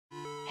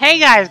Hey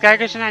guys,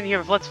 Guy9 here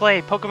with Let's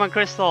Play Pokemon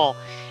Crystal.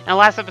 In the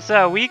last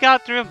episode, we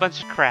got through a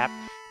bunch of crap.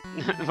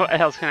 What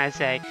else can I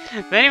say?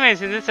 But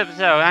anyways, in this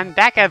episode, I'm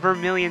back at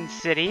Vermilion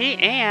City,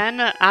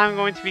 and I'm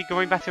going to be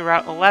going back to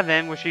Route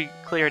 11, which we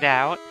cleared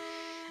out.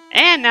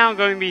 And now I'm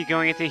going to be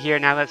going into here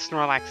now that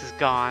Snorlax is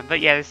gone. But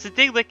yeah, this is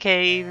Diglett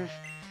Cave.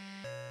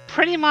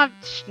 Pretty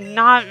much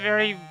not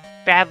very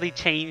badly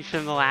changed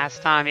from the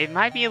last time. It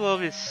might be a little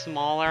bit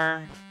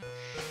smaller.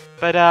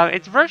 But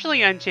it's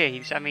virtually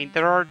unchanged. I mean,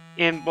 there are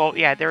there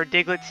are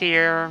Diglets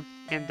here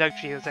and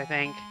Dugtrios, I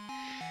think.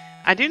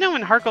 I do know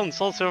in Heart Gold and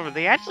Soul Silver,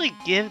 they actually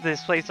give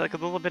this place like a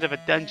little bit of a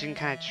dungeon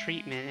kind of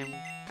treatment. And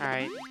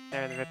alright,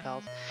 there are the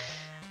repels.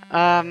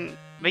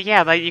 But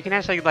yeah, like you can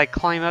actually like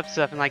climb up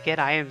stuff and like get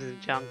items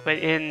and junk. But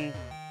in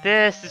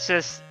this, it's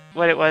just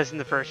what it was in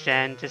the first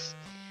gen, just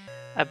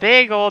a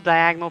big old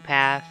diagonal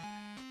path.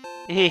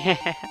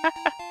 Yeah.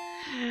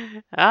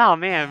 Oh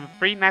man,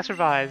 free max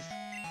revives.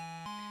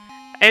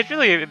 It's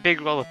really a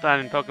big roll of fun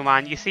in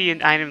Pokemon. You see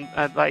an item,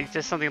 like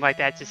just something like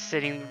that, just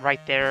sitting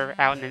right there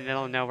out in the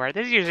middle of nowhere.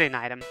 There's usually an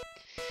item.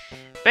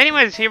 But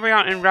anyways, here we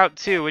are in Route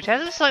 2, which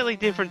has a slightly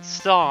different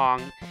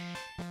song.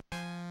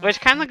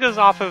 Which kind of goes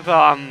off of,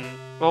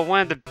 well,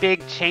 one of the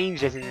big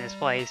changes in this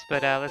place.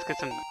 But let's get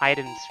some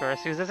items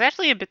first, because there's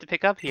actually a bit to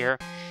pick up here.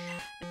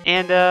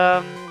 And,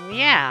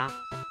 yeah.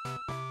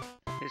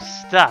 There's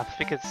stuff,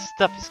 because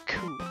stuff is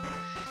cool.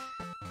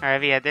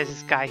 Alright, yeah, there's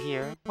this guy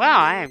here. Wow,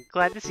 I am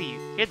glad to see you.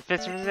 You're the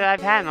first visit I've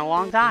had in a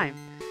long time.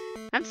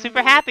 I'm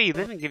super happy.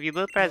 Let me give you a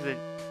little present.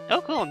 Oh,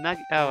 cool.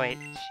 Nugget. Oh, wait.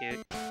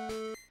 Shoot.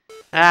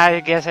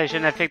 I guess I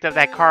shouldn't have picked up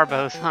that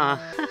Carbos, huh?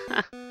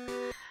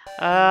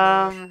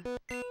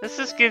 Let's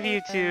just give you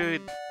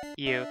to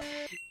you.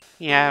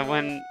 Yeah,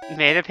 when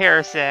made a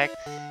Parasect.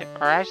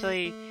 Or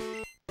actually,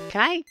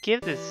 can I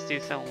give this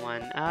to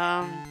someone?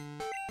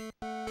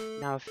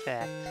 No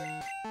effect.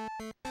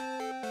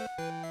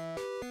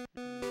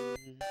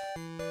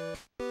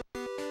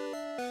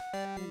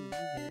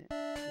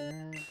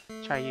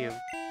 Try you.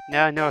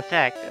 No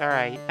effect.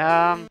 Alright.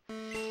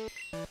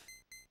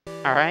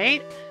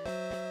 Alright.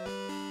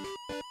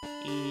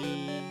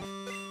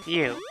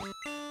 You.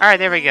 Alright,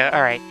 there we go.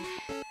 Alright.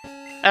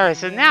 Alright,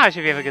 so now I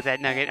should be able to get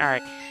that nugget.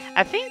 Alright.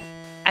 I think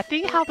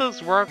how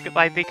those work,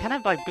 like, they kind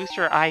of, like, boost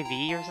your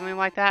IV or something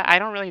like that. I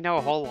don't really know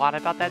a whole lot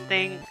about that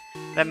thing.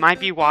 That might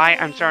be why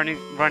I'm starting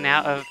to run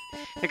out of...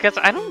 Because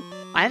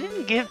I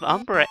didn't give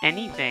Umbra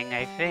anything,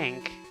 I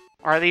think.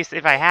 Or at least,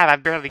 if I have,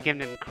 I've barely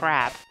given him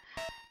crap.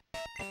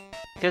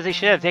 Because they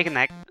should have taken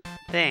that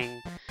thing.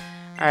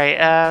 Alright,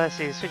 let's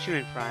see, switch you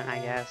in front, I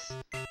guess.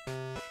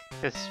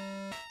 Because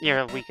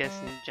you're the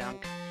weakest in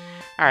junk.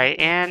 Alright,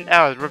 and,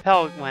 oh, the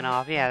repel went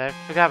off. Yeah,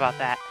 I forgot about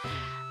that.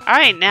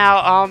 Alright,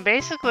 now,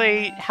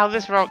 basically, how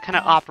this route kind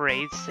of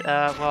operates,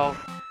 well,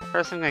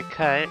 first I'm gonna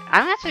cut.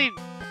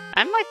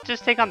 I might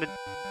just take on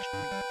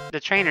the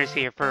trainers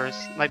here first,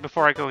 like,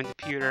 before I go into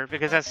Pewter,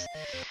 because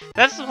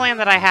that's the plan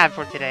that I have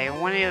for today. I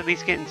want to at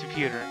least get into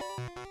Pewter.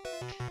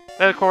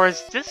 But of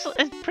course, this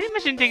is pretty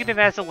much indicative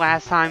as the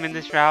last time in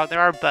this route.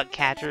 There are bug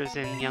catchers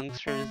and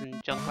youngsters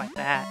and junk like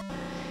that.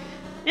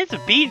 It's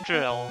a bee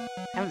drill.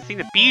 I haven't seen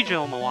a bee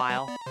drill in a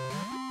while.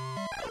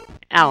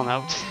 I don't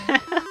know.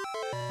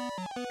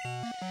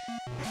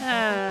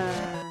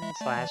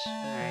 Slash.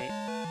 Alright.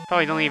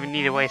 Probably don't even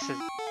need to waste it.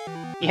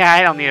 Yeah,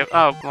 I don't need it.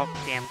 Oh, well,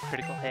 damn,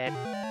 critical hit.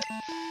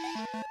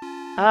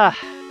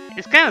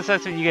 It's kind of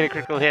sucks when you get a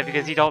critical hit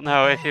because you don't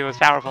know if it was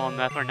powerful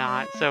enough or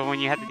not. So when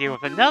you have to deal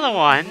with another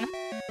one...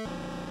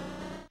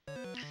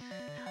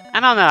 I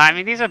don't know, I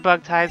mean, these are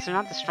bug types, they're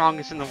not the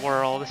strongest in the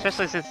world,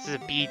 especially since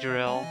it's a bee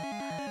drill.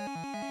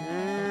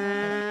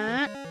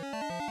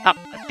 Oh,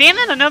 damn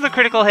it, another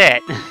critical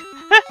hit!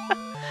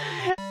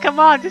 Come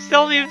on, just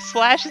tell me if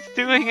Slash is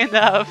doing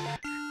enough.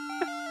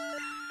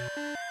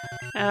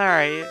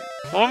 Alright,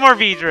 one more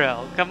bee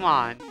drill, come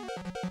on.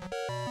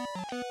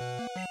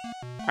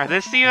 Alright,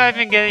 let's see if I've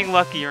been getting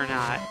lucky or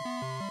not.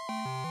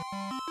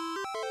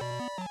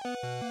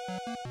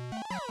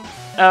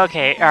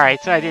 Okay,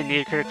 alright, so I didn't need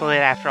a critical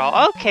hit after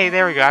all. Okay,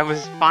 there we go, I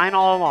was fine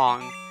all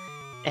along.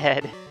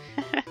 Ed.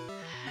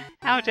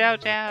 Ouch,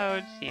 ouch,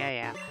 ouch.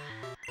 Yeah.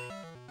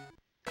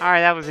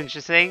 Alright, that was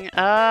interesting. You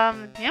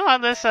know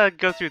what, let's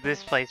go through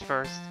this place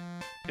first.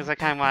 Because I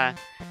kind of want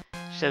to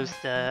show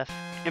stuff.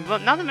 And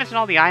not to mention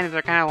all the items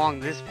are kind of along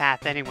this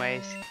path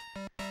anyways.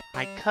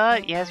 I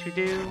cut, yes we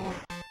do.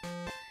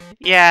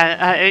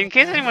 Yeah, in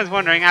case anyone's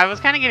wondering, I was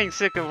kind of getting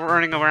sick of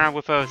running around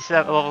with a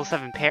level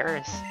 7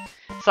 Paris.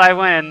 So I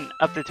went and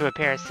upped it to a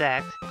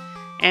Parasect.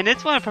 And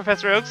it's one of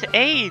Professor Oak's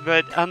aid,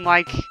 but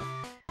unlike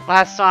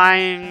last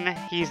time,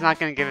 he's not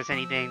going to give us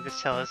anything,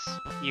 just tell us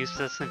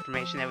useless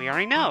information that we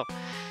already know.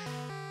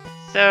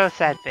 So,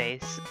 sad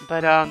face.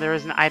 But there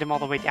is an item all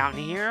the way down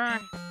here.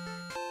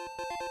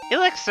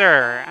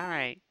 Elixir!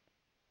 Alright.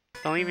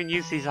 Don't even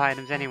use these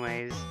items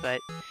anyways, but...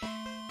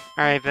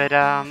 Alright, but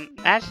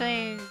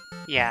actually,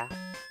 yeah.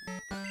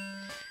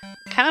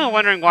 Kind of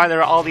wondering why there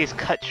are all these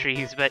cut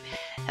trees, but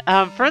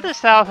Further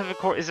south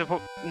of is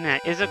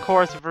of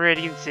course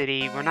Viridian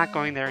City. We're not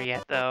going there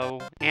yet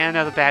though. And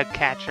another bad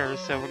catcher,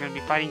 so we're gonna be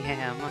fighting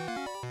him.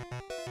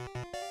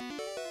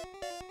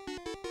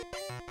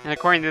 And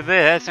according to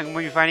this, I'm gonna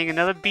be fighting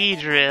another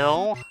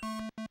Beedrill.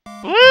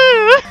 Woo!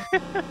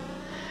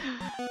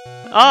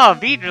 Oh,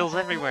 Beedrills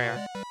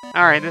everywhere.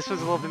 Alright, this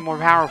one's a little bit more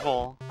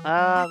powerful.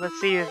 Let's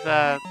see if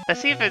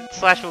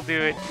Slash will do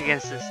it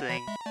against this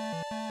thing.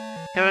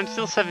 Cause I'm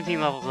still 17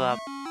 levels up.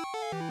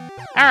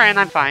 Alright,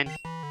 I'm fine.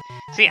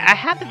 See, I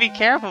have to be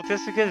careful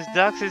just because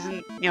Dux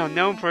isn't,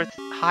 known for its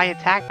high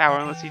attack power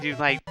unless you do,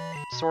 like,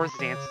 Swords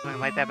Dance or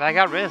something like that. But I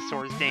got rid of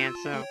Swords Dance,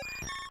 so...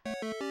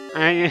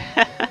 Alright,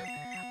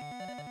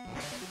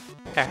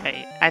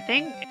 I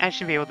think I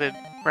should be able to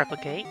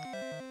replicate.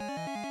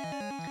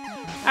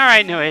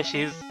 Alright, no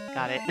issues.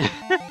 Got it.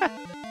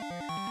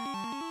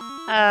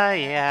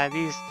 Yeah,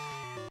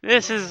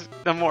 this is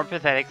the more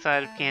pathetic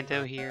side of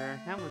Kanto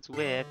here. That was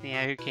with,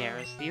 yeah, who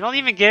cares? You don't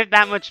even give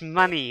that much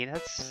money.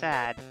 That's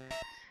sad.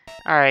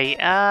 Alright,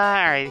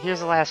 here's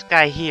the last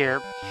guy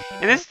here.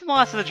 And this is the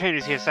last of the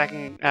trainers here, so I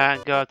can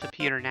go up to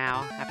Pewter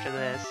now, after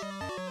this.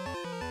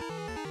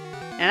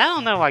 And I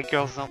don't know why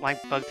girls don't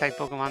like bug-type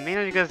Pokemon,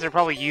 mainly because they're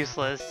probably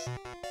useless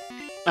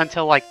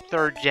until, like,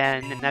 3rd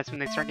gen, and that's when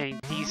they start getting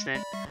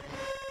decent.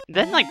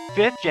 Then, like,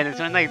 5th gen is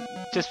when they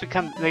just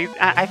become...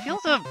 I feel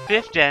so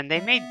 5th gen, they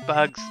made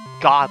bugs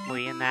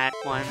godly in that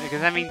one.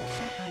 Because, I mean,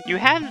 you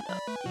have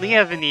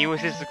Leaveney,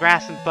 which is the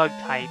grass and bug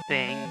type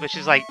thing, which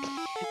is, like,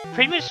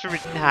 pretty much...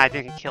 I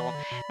didn't kill him.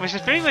 Which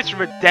is pretty much a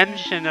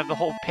redemption of the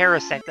whole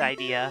Parasect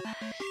idea.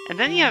 And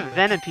then you have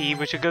Venipede,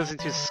 which goes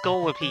into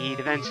Scolipede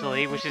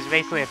eventually, which is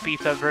basically a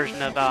beefed up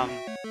version of, a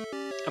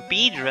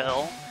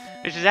Beedrill.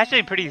 Which is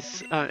actually pretty,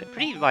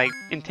 like,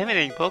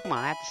 intimidating Pokemon,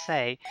 I have to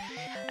say.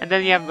 And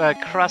then you have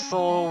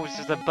Crustle, which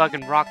is the bug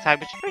and rock type,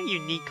 which is a pretty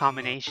unique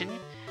combination.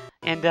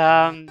 And,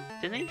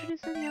 did they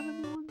introduce any other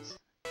new ones?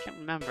 Can't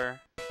remember.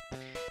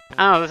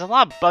 Oh, there's a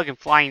lot of bug and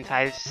flying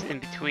types in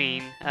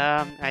between.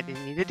 I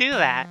didn't need to do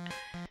that.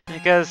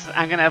 Because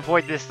I'm gonna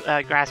avoid this,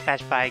 grass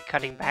patch by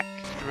cutting back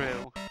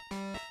through.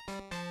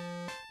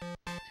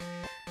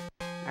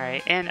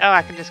 Alright, and, oh,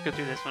 I can just go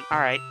through this one.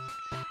 Alright.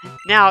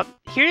 Now,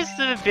 here's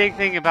the big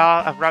thing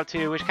about Route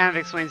 2, which kind of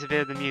explains a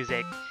bit of the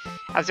music.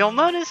 As you'll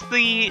notice,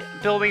 the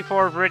building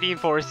for Viridian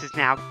Forest is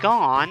now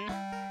gone,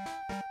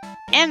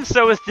 and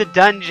so is the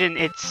dungeon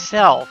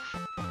itself.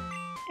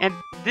 And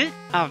this,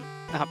 I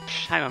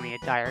don't need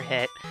a dire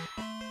hit.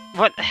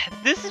 But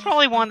this is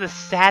probably one of the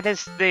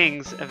saddest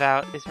things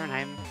about, is there an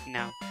item?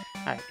 No.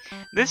 Alright.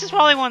 This is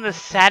probably one of the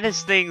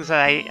saddest things that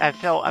I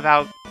felt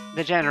about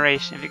the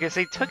Generation, because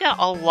they took out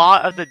a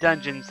lot of the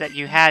dungeons that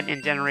you had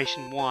in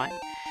Generation 1.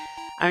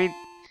 I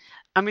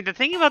mean, the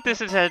thing about this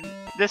is that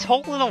this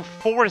whole little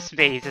forest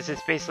base, as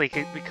it's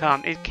basically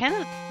become, it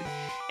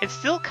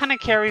still kind of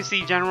carries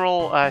the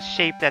general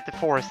shape that the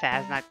forest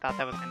has, and I thought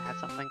that was gonna have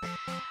something.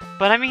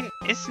 But I mean,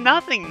 it's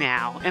nothing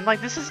now, and like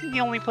this isn't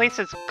the only place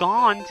that's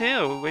gone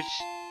too, which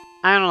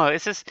I don't know.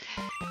 It's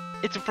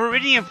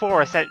Viridian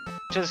Forest that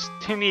just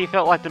to me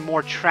felt like the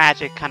more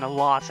tragic kind of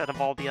loss out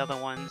of all the other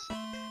ones.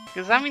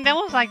 Because I mean, that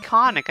was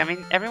iconic. I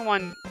mean,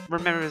 everyone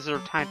remembers their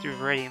time through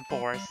Viridian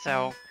Forest,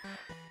 so.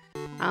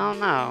 I don't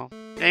know.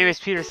 Anyways,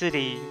 Pewter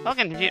City.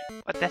 Welcome to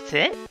what, that's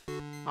it?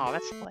 Oh,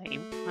 that's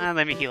lame.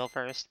 Let me heal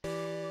first.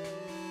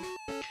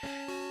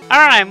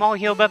 Alright, I'm all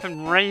healed up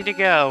and ready to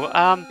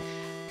go.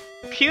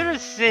 Pewter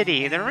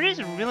City. There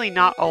is really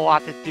not a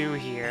lot to do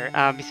here,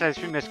 besides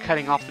pretty much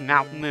cutting off the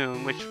Mount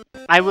Moon, which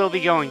I will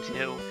be going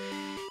to.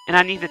 And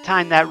I need to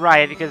time that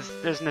right, because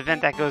there's an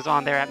event that goes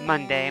on there at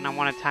Monday, and I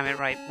want to time it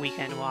right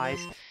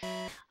weekend-wise.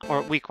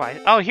 Or week-wise.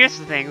 Oh, here's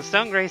the thing.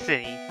 Stone Gray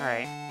City.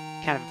 Alright.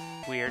 Kind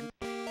of weird.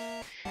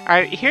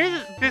 Alright,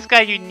 here's this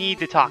guy you need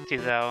to talk to,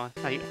 though.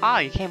 Like,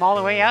 you came all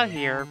the way out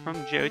here from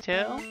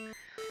Johto?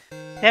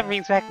 That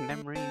brings back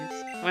memories.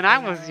 When I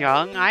was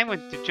young, I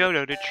went to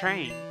Johto to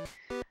train.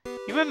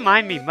 You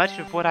remind me much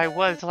of what I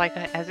was like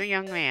as a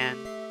young man.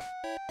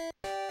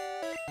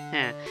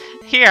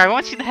 Here, I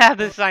want you to have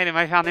this item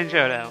I found in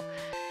Johto.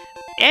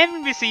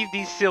 And receive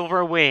the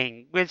Silver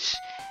Wing, which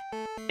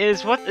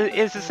is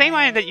the same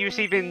item that you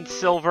receive in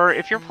Silver.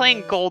 If you're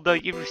playing Gold, though,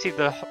 you receive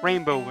the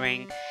Rainbow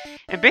Wing.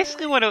 And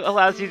basically what it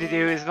allows you to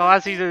do is it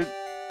allows you to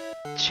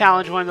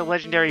challenge one of the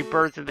legendary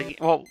birds of the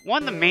well,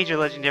 one of the major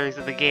legendaries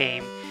of the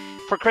game.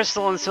 For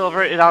Crystal and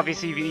Silver, it'd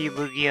obviously be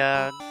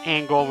Lugia,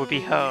 and Gold would be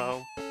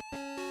Ho.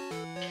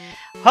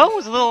 Ho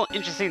was a little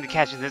interesting to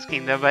catch in this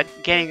game though, but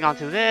getting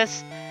onto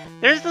this,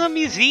 there's a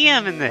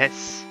museum in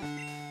this.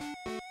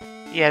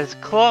 Yeah, it's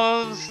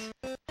closed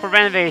for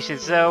renovation,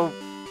 so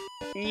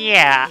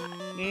yeah,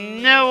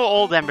 no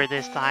Old Ember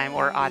this time,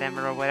 or Odd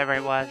Ember, or whatever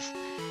it was.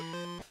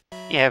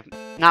 Yeah,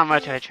 not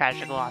much of a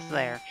tragic loss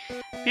there.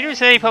 Pewter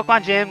City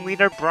Pokemon Gym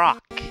Leader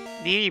Brock,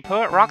 the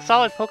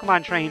rock-solid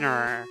Pokemon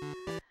trainer.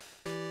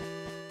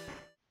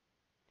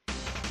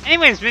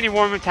 Anyways, mini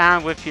Warmer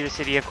Town with Pewter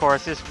City, of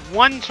course. There's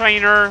one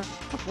trainer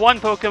with one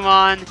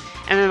Pokemon,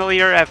 and then the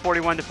leader at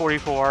 41 to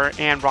 44,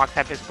 and Rock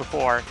type as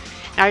before.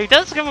 Now, he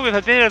does come with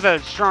a bit of a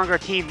stronger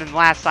team than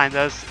last time,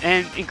 though,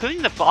 and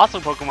including the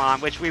fossil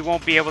Pokemon, which we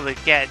won't be able to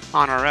get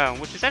on our own,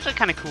 which is actually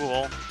kind of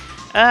cool.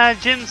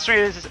 Gym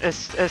straight is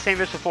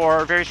same as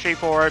before, very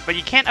straightforward, but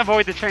you can't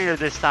avoid the trainer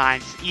this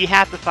time. So you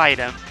have to fight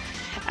him.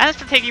 As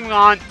for taking him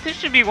on, this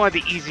should be one of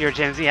the easier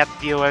gyms you have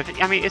to deal with.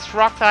 I mean, it's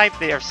rock type,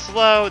 they are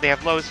slow, they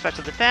have low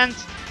special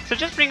defense, so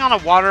just bring on a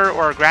water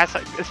or a grass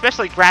type,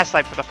 especially grass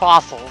type for the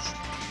fossils.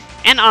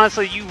 And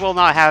honestly, you will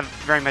not have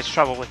very much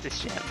trouble with this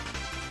gym.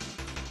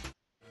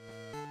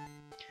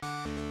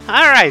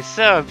 Alright,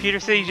 so Pewter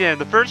City Gym,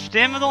 the first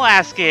gym of the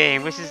last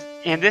game,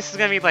 and this is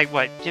gonna be like,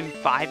 what, Gym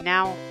 5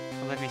 now?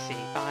 Let me see,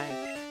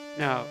 5?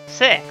 No,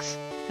 6!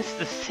 This is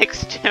the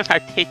 6th gym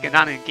I've taken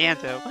on in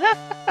Kanto.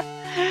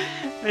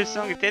 There's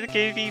so many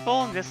dedicated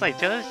people, and just like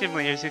those gym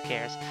leaders, who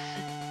cares?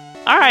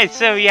 Alright,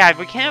 so yeah,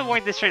 we can't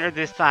avoid this trainer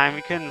this time,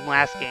 we couldn't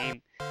last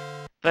game.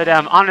 But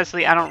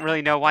honestly, I don't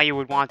really know why you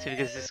would want to,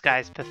 because this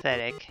guy's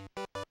pathetic.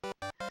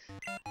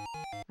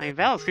 I mean,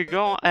 battles could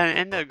go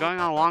end up going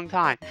on a long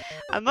time.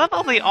 I love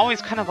how they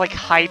always kind of like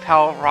hype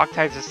how rock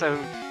types are so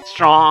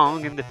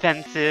strong and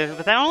defensive,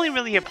 but that only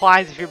really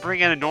applies if you're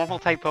bringing a normal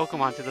type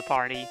Pokemon to the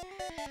party.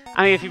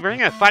 I mean, if you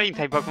bring a fighting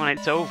type Pokemon,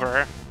 it's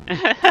over.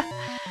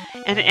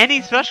 And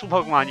any special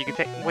Pokemon you can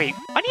take. Wait,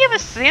 why do you have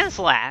a Sand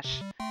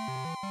Slash?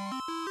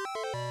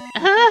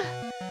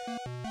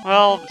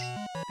 Well,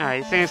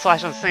 alright, Sand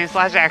Slash on Sand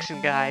Slash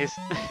action, guys.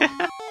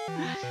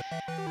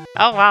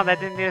 Oh wow, that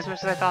didn't do as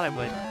much as I thought it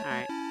would.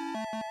 Alright.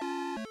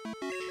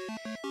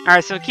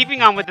 Alright, so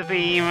keeping on with the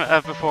theme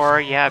of before,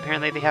 yeah,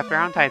 apparently they have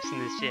ground types in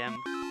this gym.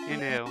 Who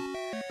knew?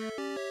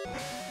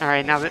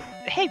 Alright, now that.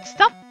 Hey,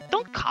 stop!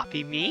 Don't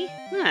copy me!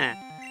 Huh.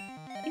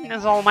 He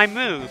knows all my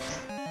moves.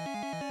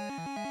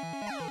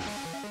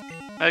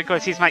 But of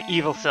course, he's my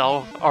evil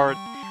self, or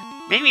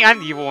maybe I'm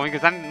the evil one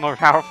because I'm the more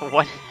powerful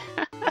one.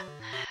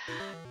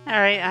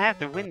 Alright, I have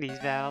to win these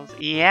battles.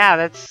 Yeah,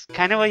 that's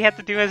kind of what you have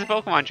to do as a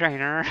Pokemon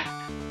trainer.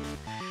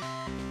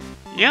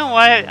 You know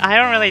what? I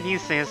don't really need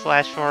Sand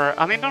Slash for.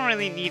 I mean, I don't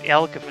really need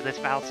Elka for this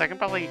battle, so I can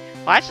probably.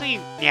 Well, actually,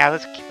 yeah,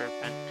 let's keep her.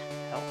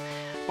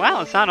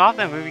 Wow, it's not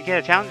often when we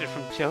get a challenger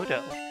from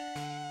Johto.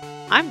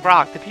 I'm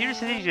Brock, the Pewter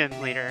City Gym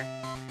leader.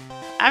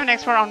 I'm an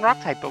expert on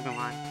rock-type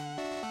Pokemon.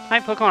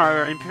 My Pokemon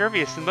are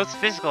impervious to most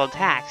physical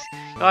attacks.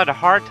 You'll have a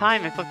hard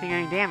time inflicting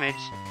any damage.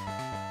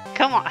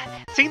 Come on,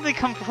 seem to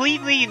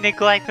completely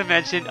neglect to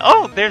mention,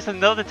 oh, there's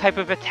another type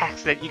of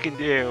attacks that you can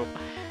do.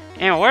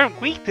 And we're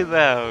weak to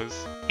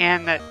those.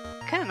 And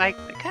kind of like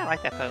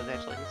that pose,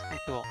 actually. It's kind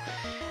of cool.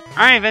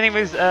 Alright, but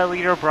anyways,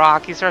 leader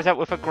Brock, he starts out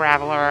with a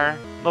Graveler,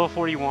 level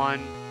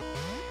 41.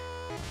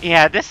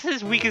 Yeah, this is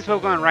his weakest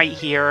Pokemon right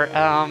here.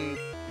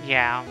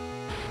 Yeah.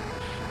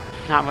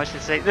 Not much to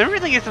say. There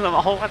really isn't a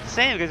whole lot to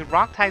say because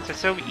rock types are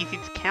so easy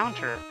to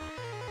counter.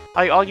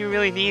 Like, all you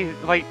really need,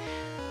 like,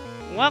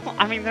 well,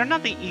 I mean, they're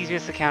not the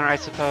easiest to counter, I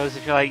suppose,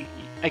 if you're like,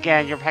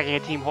 again, you're packing a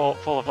team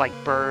full of, like,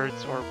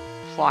 birds or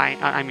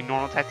flying, I mean,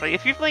 normal types. Like,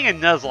 if you're playing a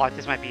Nuzlocke,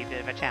 this might be a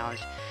bit of a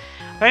challenge.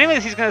 But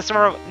anyways, he's gonna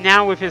start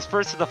now with his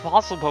first of the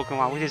fossil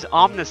Pokemon, which is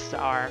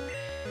Omnistar,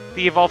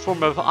 the evolved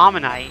form of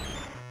Ammonite.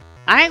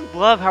 I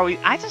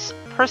just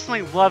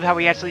personally love how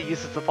he actually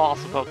uses the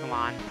fossil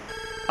Pokemon.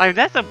 Like,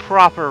 that's a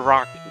proper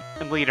rock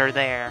leader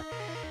there.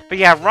 But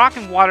yeah, rock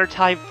and water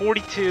type,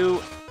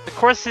 42. Of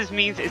course, this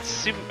means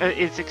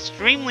it's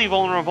extremely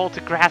vulnerable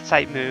to grass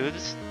type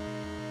moves.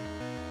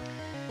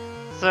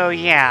 So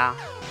yeah,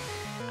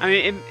 I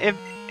mean, it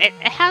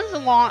has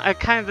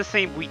kind of the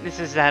same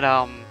weaknesses that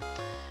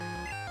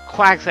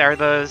Quagsire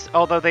does,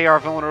 although they are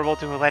vulnerable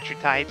to electric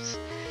types.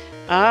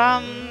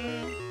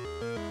 And,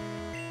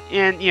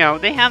 you know,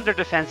 they have their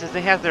defenses,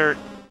 they have their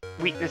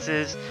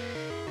weaknesses.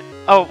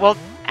 Oh, well,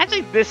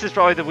 actually, this is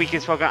probably the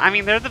weakest Pokemon. I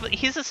mean,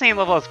 he's the same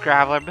level as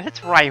Graveler, but it's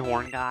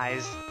Rhyhorn,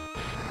 guys.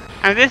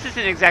 I mean, this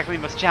isn't exactly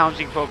the most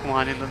challenging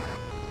Pokemon in the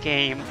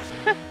game.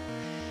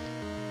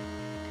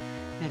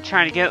 And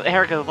trying to get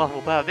Erica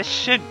leveled up. This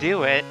should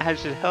do it, I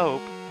should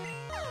hope.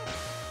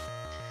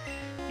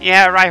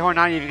 Yeah, Rhyhorn,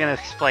 not even gonna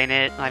explain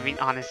it. I mean,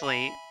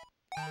 honestly.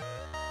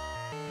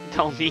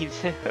 Don't need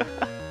to.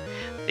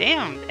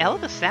 Damn,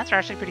 Elka's stats are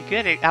actually pretty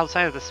good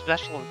outside of the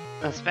special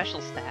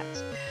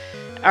stats.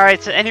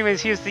 Alright, so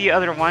anyways, here's the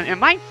other one. And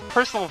my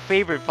personal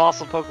favorite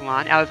fossil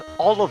Pokemon out of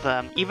all of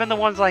them, even the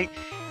ones like,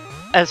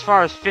 as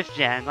far as 5th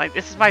gen, like,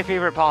 this is my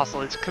favorite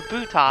fossil. It's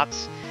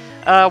Kabutops.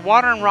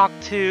 Water and Rock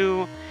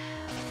 2.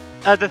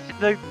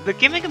 The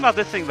gimmick about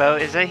this thing, though,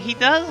 is that he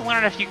does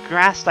learn a few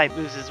grass-type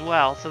moves as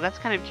well, so that's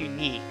kind of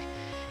unique.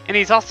 And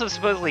he's also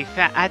supposedly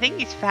I think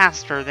he's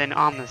faster than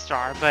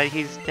Omnistar, but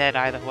he's dead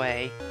either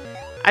way.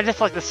 I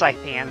just like the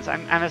Scythe hands.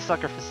 I'm a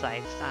sucker for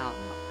Scythes. I don't know.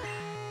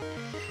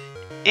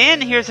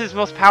 And here's his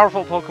most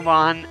powerful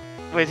Pokemon,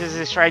 which is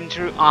his tried and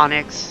true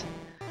Onix.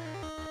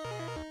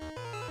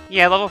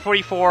 Yeah, level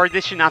 44,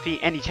 this should not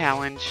be any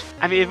challenge.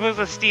 I mean, if it was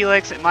a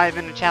Steelix, it might have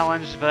been a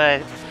challenge,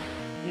 but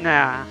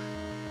nah.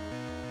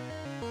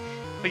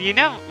 But you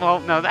know, well,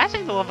 no,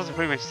 actually the levels are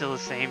pretty much still the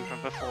same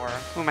from before.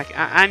 Who am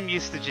I'm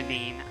used to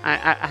Janine.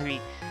 I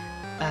mean,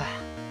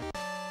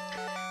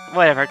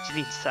 whatever,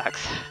 Janine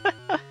sucks.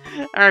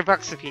 Alright,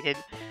 Buck's defeated.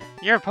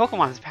 Your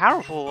Pokemon's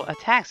powerful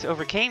attacks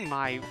overcame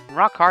my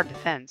rock-hard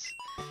defense.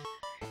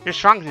 You're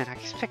stronger than I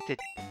expected.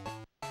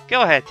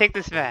 Go ahead, take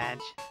this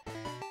badge.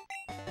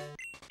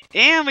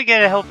 And we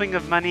get a helping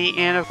of money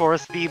and, of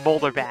course, the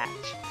Boulder Badge.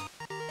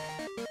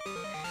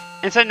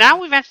 And so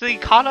now we've actually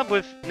caught up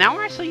with... Now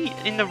we're actually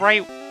in the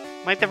right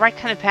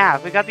kind of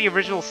path. We got the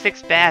original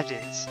 6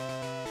 badges.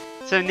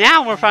 So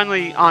now we're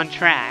finally on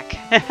track.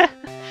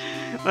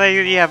 Like,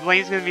 yeah,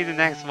 Blaine's gonna be the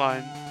next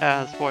one.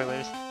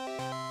 Spoilers.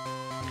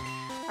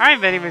 Alright,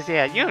 but anyways,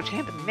 yeah, you know,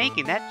 champ in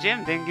making that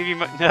gym didn't give you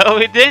much. No,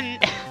 it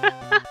didn't!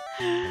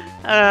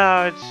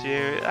 Oh,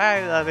 shoot.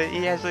 I love it.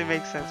 He actually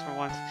makes sense for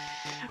once.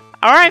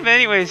 Alright, but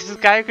anyways, this is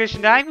Guy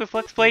Christian Dive with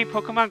Let's Play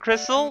Pokemon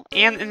Crystal,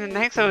 and in the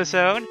next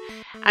episode,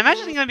 I'm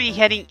actually going to be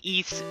heading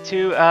east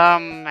to,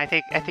 I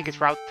think it's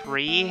Route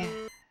 3,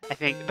 I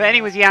think. But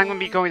anyways, yeah, I'm going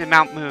to be going to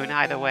Mount Moon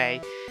either way.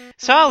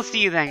 So I'll see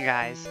you then,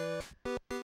 guys.